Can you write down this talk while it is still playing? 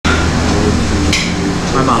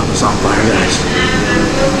My mouth is on fire, guys.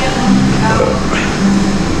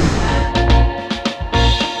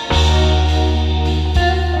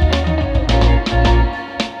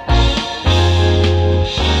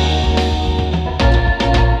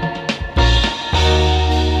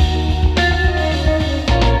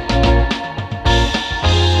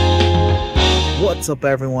 What's up,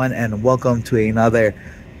 everyone, and welcome to another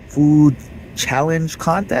food challenge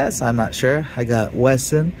contest. I'm not sure. I got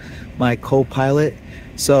Weston, my co-pilot.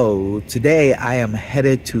 So today I am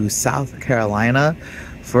headed to South Carolina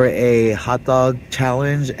for a hot dog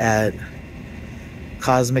challenge at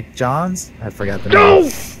Cosmic John's. I forgot the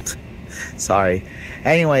name. Sorry.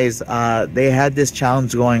 Anyways, they had this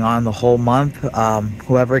challenge going on the whole month.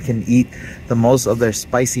 Whoever can eat the most of their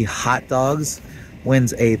spicy hot dogs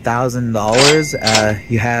wins $1,000.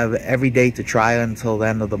 You have every day to try until the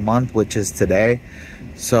end of the month, which is today.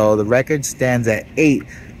 So the record stands at 8.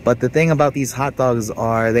 But the thing about these hot dogs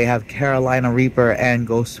are they have Carolina Reaper and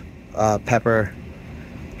ghost peppers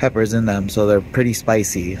in them, so they're pretty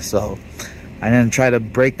spicy. So I'm gonna try to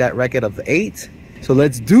break that record of 8. So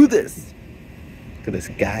let's do this. Look at this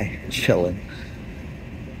guy chilling.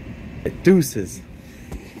 Deuces.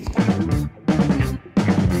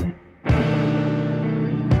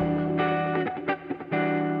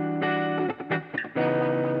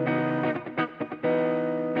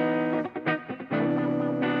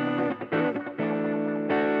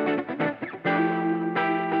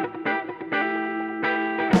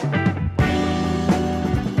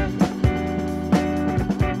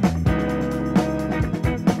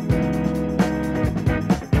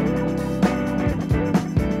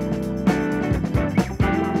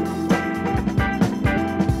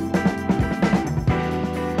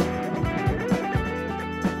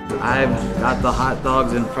 I've got the hot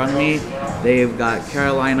dogs in front of me. They've got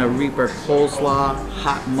Carolina Reaper coleslaw,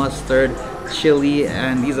 hot mustard, chili,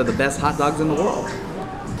 and these are the best hot dogs in the world.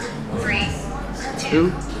 3, 2,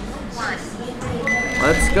 1.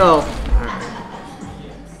 Let's go.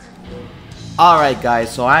 Alright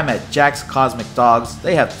guys, so I'm at Jack's Cosmic Dogs.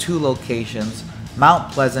 They have 2 locations,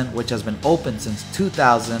 Mount Pleasant, which has been open since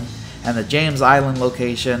 2000, and the James Island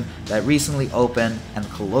location that recently opened, and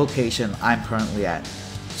the location I'm currently at.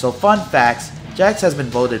 So fun facts, Jack's has been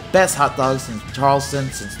voted best hot dogs in Charleston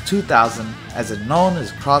since 2000, as it's known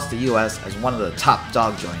across the US as one of the top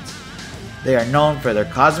dog joints. They are known for their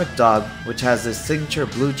Cosmic Dog, which has their signature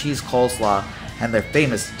blue cheese coleslaw and their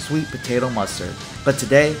famous sweet potato mustard. But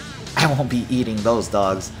today, I won't be eating those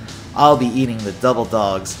dogs. I'll be eating the double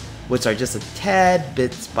dogs, which are just a tad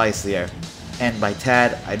bit spicier. And by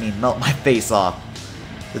tad, I mean melt my face off.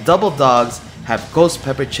 The double dogs have ghost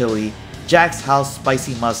pepper chili, Jack's House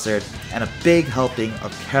spicy mustard, and a big helping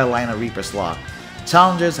of Carolina Reaper slaw.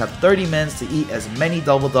 Challengers have 30 minutes to eat as many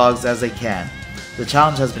double dogs as they can. The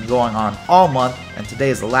challenge has been going on all month, and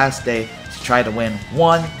today is the last day to try to win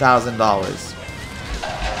 $1,000.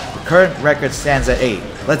 The current record stands at 8.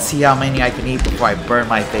 Let's see how many I can eat before I burn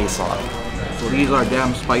my face off. So these are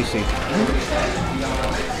damn spicy.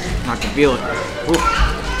 I can feel it. Ooh.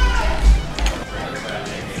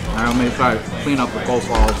 I'm gonna try to clean up the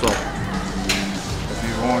coleslaw also. If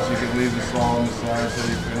you want, you can leave the slaw on the side until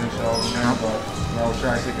you finish all of them, but I'll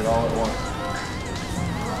try to take it all at once.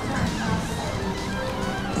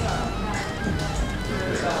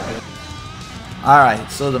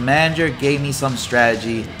 Alright, so the manager gave me some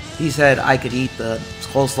strategy. He said I could eat the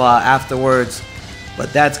coleslaw afterwards,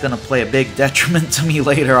 but that's gonna play a big detriment to me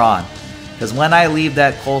later on. Because when I leave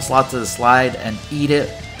that coleslaw to the side and eat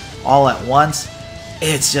it all at once,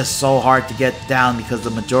 it's just so hard to get down because the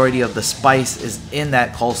majority of the spice is in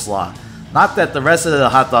that coleslaw. Not that the rest of the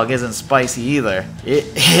hot dog isn't spicy either.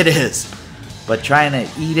 It is. But trying to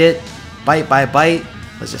eat it bite by bite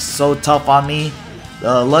was just so tough on me.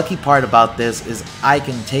 The lucky part about this is I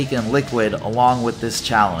can take in liquid along with this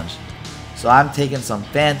challenge. So I'm taking some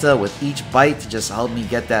Fanta with each bite to just help me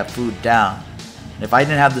get that food down. And if I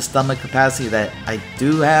didn't have the stomach capacity that I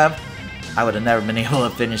do have, I would have never been able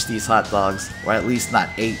to finish these hot dogs, or at least not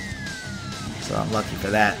 8. So I'm lucky for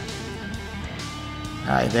that.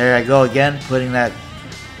 Alright, there I go again, putting that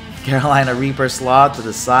Carolina Reaper slaw to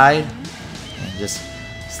the side and just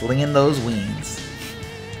slinging those wings.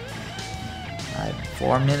 Alright,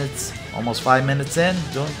 4 minutes, almost 5 minutes in,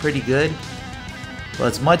 doing pretty good. But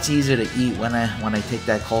it's much easier to eat when I take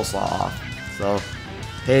that coleslaw off. So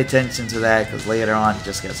pay attention to that, because later on it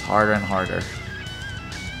just gets harder and harder.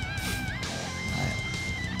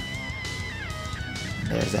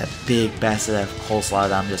 There's that big basket of coleslaw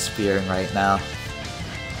that I'm just fearing right now.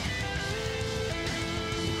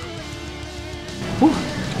 Whew.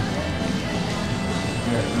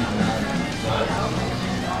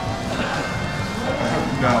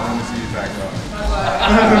 No, let me see you back up.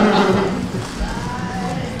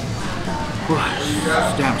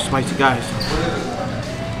 Damn spicy, guys.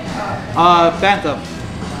 Bantam.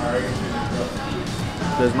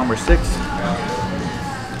 There's number 6.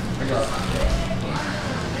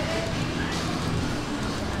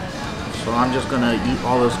 So I'm just gonna eat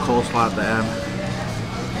all this coleslaw at the end.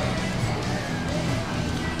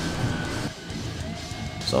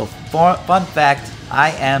 So, fun fact,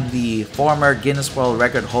 I am the former Guinness World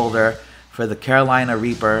Record holder for the Carolina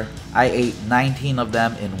Reaper. I ate 19 of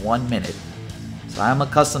them in 1 minute. So I'm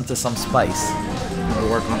accustomed to some spice. I'm gonna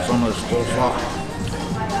work on some of this coleslaw.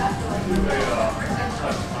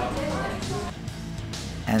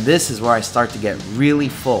 And this is where I start to get really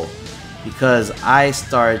full, because I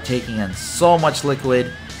started taking in so much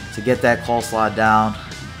liquid to get that coleslaw down.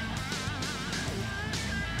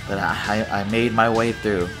 But I made my way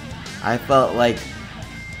through. I felt like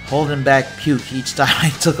holding back puke each time I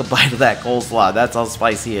took a bite of that coleslaw. That's how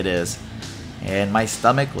spicy it is. And my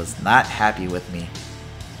stomach was not happy with me.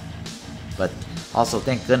 But also,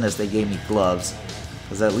 thank goodness they gave me gloves,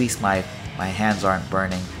 because at least my hands aren't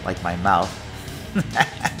burning like my mouth.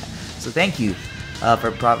 So thank you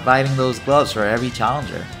for providing those gloves for every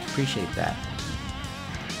challenger. Appreciate that.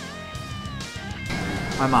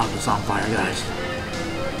 My mouth is on fire, guys.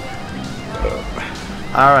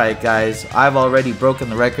 Alright guys, I've already broken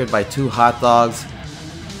the record by 2 hot dogs.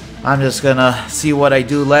 I'm just gonna see what I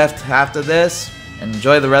do left after this and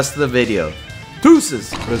enjoy the rest of the video. Deuces!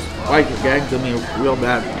 This bike gagged to me real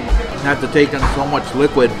bad. I had to take in so much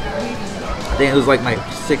liquid. I think it was like my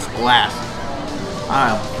 6th glass.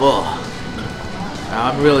 I'm full.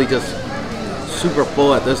 I'm really just super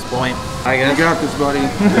full at this point. I guess. You got this, buddy.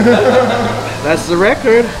 That's the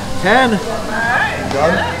record. 10.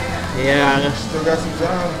 Done? Yeah. Still got some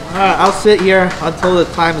time. Alright, I'll sit here until the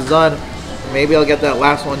time's done. Maybe I'll get that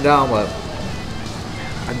last one down, but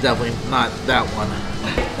I'm definitely not that one.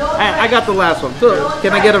 I got the last one.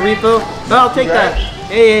 Can I get a refill? No, I'll take that.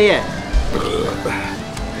 Yeah.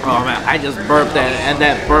 Oh man, I just burped that, and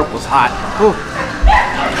that burp was hot. Ooh.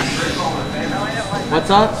 What's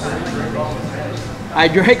up? I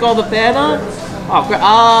drank all the Fanta? Oh,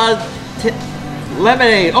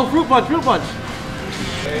 lemonade. Oh, fruit punch.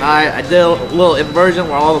 I did a little inversion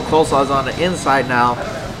where all the coleslaw is on the inside now,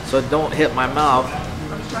 so it don't hit my mouth.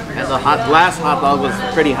 And the last hot dog was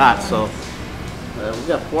pretty hot, so we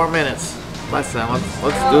got 4 minutes. Let's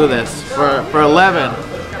do this for 11.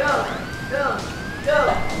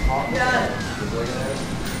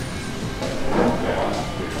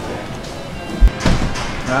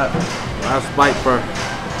 Last bite for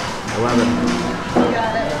 11. You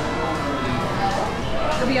got it.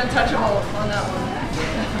 You'll be untouchable on that one.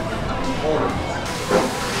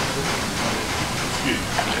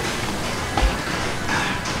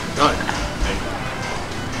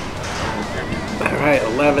 Alright,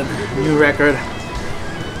 11. New record.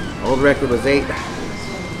 Old record was 8.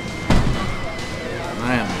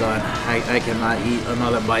 I am done. I cannot eat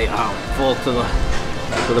another bite. I'm full to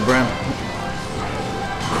the brim.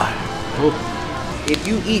 If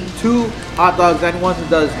you eat 2 hot dogs, anyone who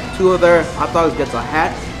does 2 of their hot dogs gets a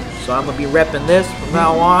hat. So I'm gonna be repping this from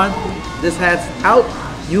now on. This hat's out,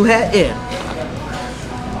 new hat in.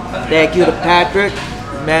 Thank you to Patrick,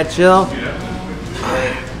 Mad Chill.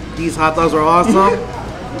 These hot dogs are awesome.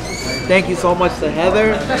 Thank you so much to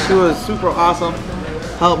Heather. She was super awesome.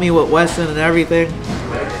 Helped me with Weston and everything.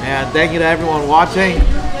 And thank you to everyone watching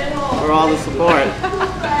for all the support.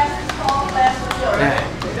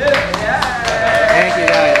 Thank you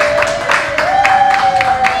guys.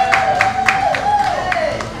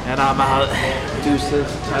 And I'm out.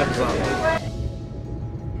 Deuces. Time's up.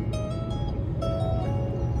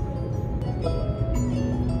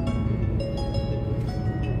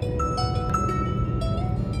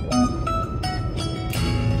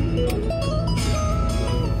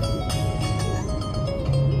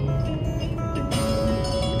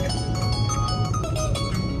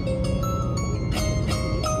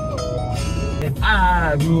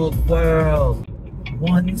 I rule the world.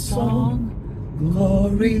 One song,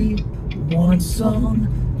 glory. One song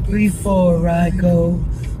before I go.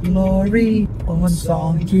 Glory. One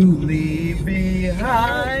song to leave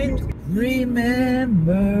behind.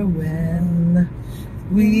 Remember when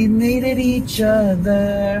we needed each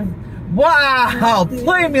other. Wow!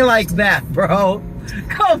 Play me like that, bro.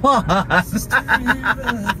 Come on.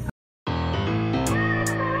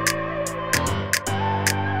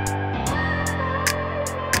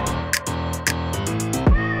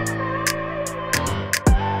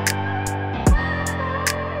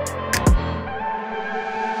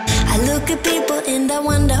 I look at people and I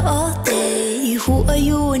wonder all day, who are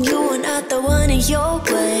you and you are not the one in your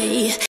way.